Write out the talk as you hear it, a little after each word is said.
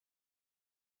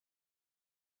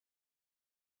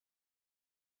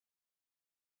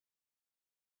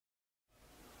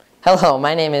Hello,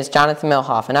 my name is Jonathan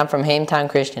Millhoff, and I'm from Hametown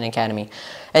Christian Academy.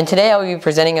 And today I will be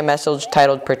presenting a message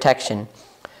titled Protection.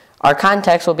 Our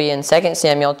context will be in 2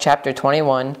 Samuel chapter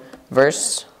 21, we're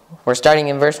starting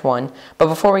in verse 1. But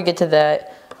before we get to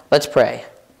that, let's pray.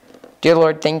 Dear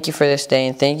Lord, thank you for this day,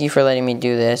 and thank you for letting me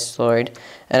do this, Lord.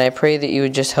 And I pray that you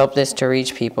would just help this to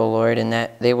reach people, Lord, and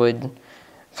that they would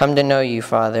come to know you,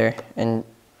 Father, and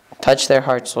touch their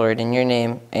hearts, Lord. In your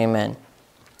name, amen.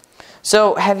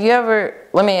 So,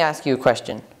 let me ask you a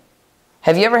question.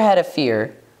 Have you ever had a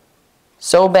fear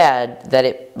so bad that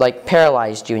it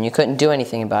paralyzed you and you couldn't do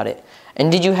anything about it?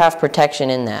 And did you have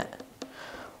protection in that?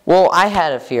 Well, I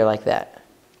had a fear like that.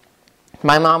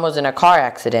 My mom was in a car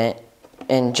accident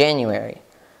in January.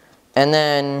 And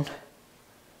then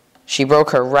she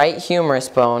broke her right humerus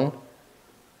bone.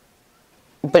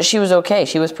 But she was okay.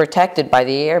 She was protected by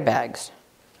the airbags.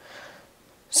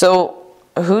 So,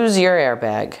 who's your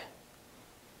airbag?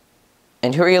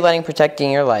 And who are you letting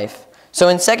protecting your life? So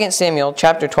in 2 Samuel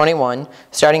chapter 21,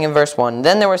 starting in verse 1,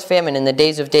 Then there was famine in the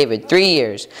days of David 3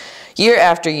 years, year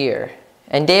after year.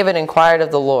 And David inquired of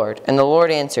the Lord, and the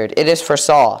Lord answered, It is for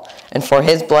Saul, and for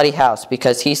his bloody house,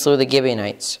 because he slew the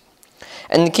Gibeonites.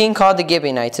 And the king called the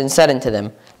Gibeonites, and said unto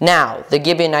them, Now the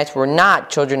Gibeonites were not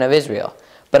children of Israel,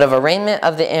 but of a remnant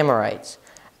of the Amorites.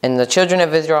 And the children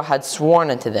of Israel had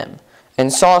sworn unto them.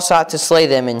 And Saul sought to slay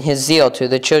them in his zeal to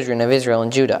the children of Israel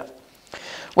and Judah.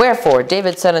 Wherefore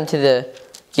David said unto the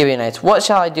Gibeonites, What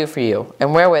shall I do for you,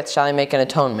 and wherewith shall I make an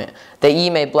atonement, that ye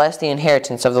may bless the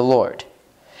inheritance of the Lord?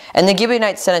 And the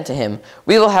Gibeonites said unto him,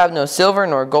 We will have no silver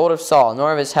nor gold of Saul,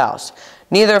 nor of his house,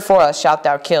 neither for us shalt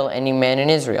thou kill any man in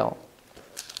Israel.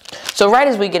 So right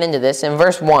as we get into this, in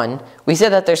verse 1, we said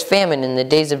that there's famine in the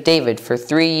days of David for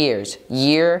 3 years,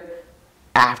 year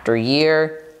after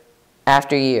year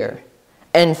after year.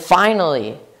 And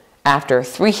finally, after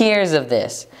 3 years of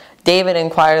this, David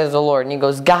inquired of the Lord, and he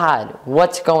goes, God,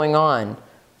 what's going on?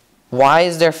 Why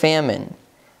is there famine?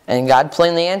 And God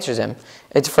plainly answers him,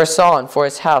 It's for Saul and for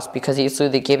his house, because he slew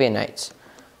the Gibeonites.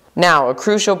 Now, a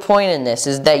crucial point in this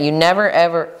is that you never,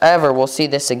 ever, ever will see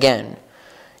this again.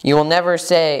 You will never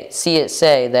see it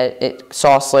say that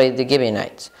Saul slayed the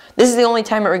Gibeonites. This is the only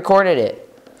time it recorded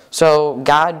it. So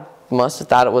God must have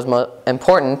thought it was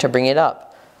important to bring it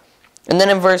up. And then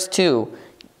in verse 2,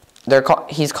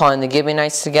 he's calling the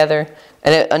Gibeonites together.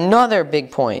 And another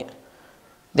big point,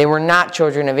 they were not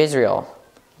children of Israel.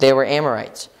 They were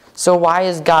Amorites. So why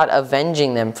is God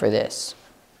avenging them for this?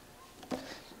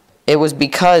 It was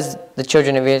because the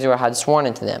children of Israel had sworn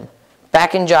unto them.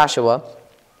 Back in Joshua,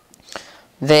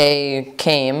 the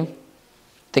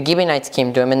Gibeonites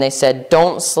came to him and they said,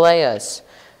 Don't slay us.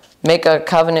 Make a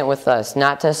covenant with us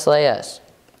not to slay us.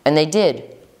 And they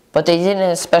did. But they did it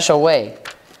in a special way.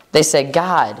 They said,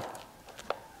 God,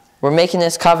 we're making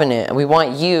this covenant and we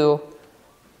want you.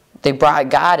 They brought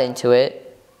God into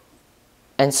it.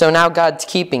 And so now God's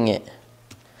keeping it.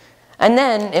 And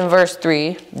then in verse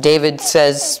 3, David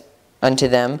says unto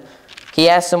them, he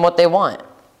asks them what they want.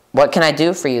 What can I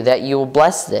do for you that you will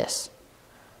bless this?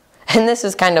 And this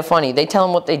is kind of funny. They tell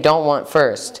him what they don't want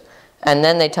first. And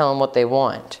then they tell him what they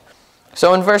want.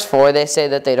 So in verse 4, they say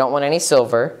that they don't want any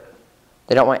silver.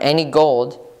 They don't want any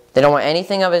gold. They don't want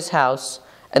anything of his house.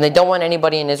 And they don't want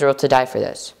anybody in Israel to die for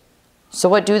this. So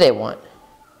what do they want?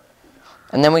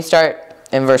 And then we start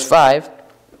in verse 5.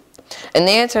 And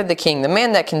they answered the king, The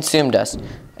man that consumed us,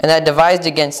 and that devised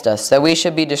against us, that we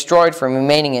should be destroyed from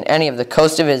remaining in any of the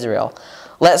coast of Israel,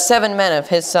 let 7 men of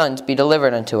his sons be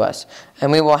delivered unto us, and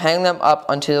we will hang them up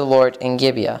unto the Lord in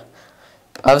Gibeah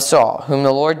of Saul, whom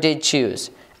the Lord did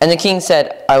choose. And the king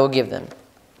said, I will give them.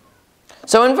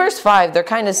 So in verse 5, they're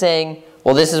kind of saying,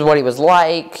 well, this is what he was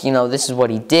like, this is what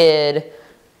he did.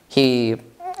 He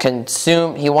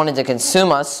wanted to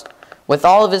consume us with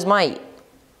all of his might.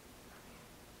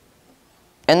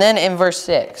 And then in verse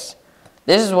 6,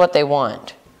 this is what they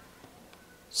want.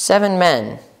 7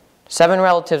 men, 7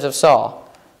 relatives of Saul,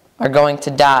 are going to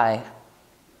die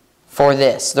for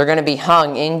this. They're going to be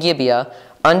hung in Gibeah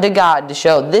unto God to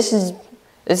show, this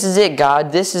is it,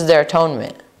 God. This is their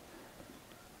atonement.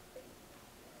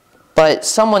 But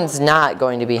someone's not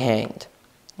going to be hanged.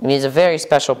 And he's a very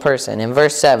special person. In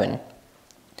verse 7,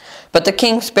 But the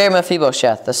king spared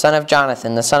Mephibosheth, the son of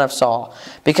Jonathan, the son of Saul,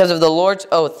 because of the Lord's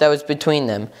oath that was between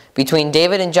them, between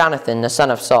David and Jonathan, the son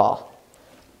of Saul.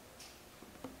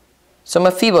 So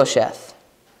Mephibosheth,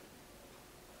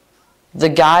 the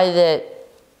guy that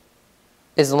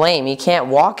is lame, he can't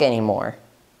walk anymore.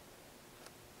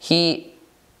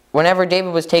 Whenever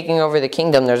David was taking over the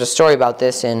kingdom, there's a story about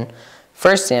this in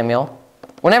 1 Samuel.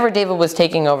 Whenever David was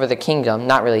taking over the kingdom,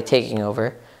 not really taking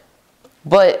over,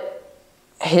 but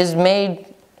his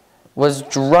maid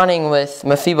was running with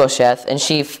Mephibosheth, and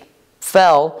she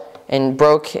fell and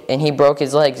he broke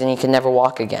his legs, and he could never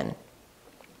walk again.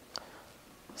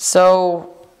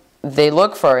 So they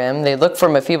look for him. They look for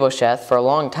Mephibosheth for a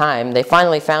long time. They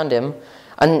finally found him,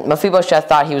 and Mephibosheth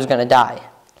thought he was going to die.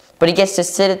 But he gets to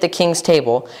sit at the king's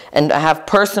table and have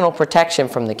personal protection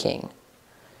from the king.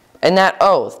 And that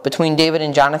oath between David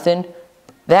and Jonathan,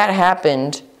 that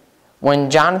happened when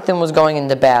Jonathan was going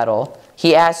into battle.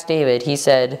 He asked David, he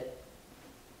said,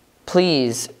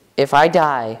 "Please, if I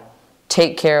die,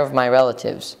 take care of my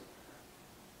relatives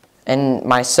and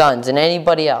my sons and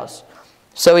anybody else."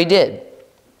 So he did.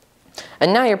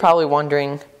 And now you're probably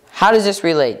wondering, how does this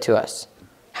relate to us?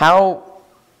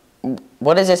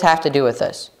 What does this have to do with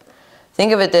us?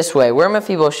 Think of it this way. We're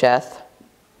Mephibosheth.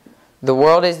 The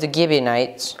world is the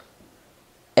Gibeonites.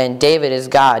 And David is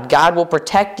God. God will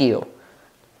protect you.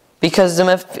 Because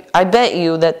I bet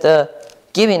you that the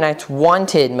Gibeonites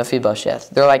wanted Mephibosheth.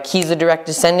 They're like, he's the direct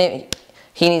descendant.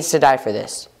 He needs to die for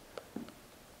this.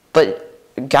 But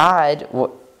God,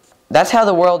 that's how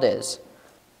the world is.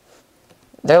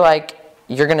 They're like,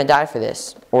 you're going to die for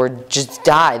this. Or just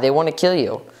die. They want to kill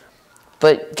you.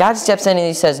 But God steps in and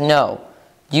he says, no,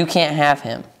 you can't have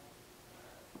him.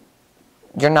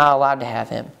 You're not allowed to have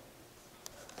him.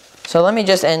 So let me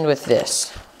just end with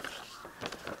this.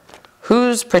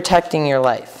 Who's protecting your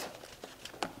life?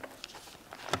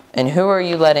 And who are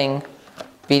you letting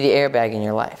be the airbag in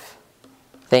your life?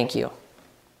 Thank you.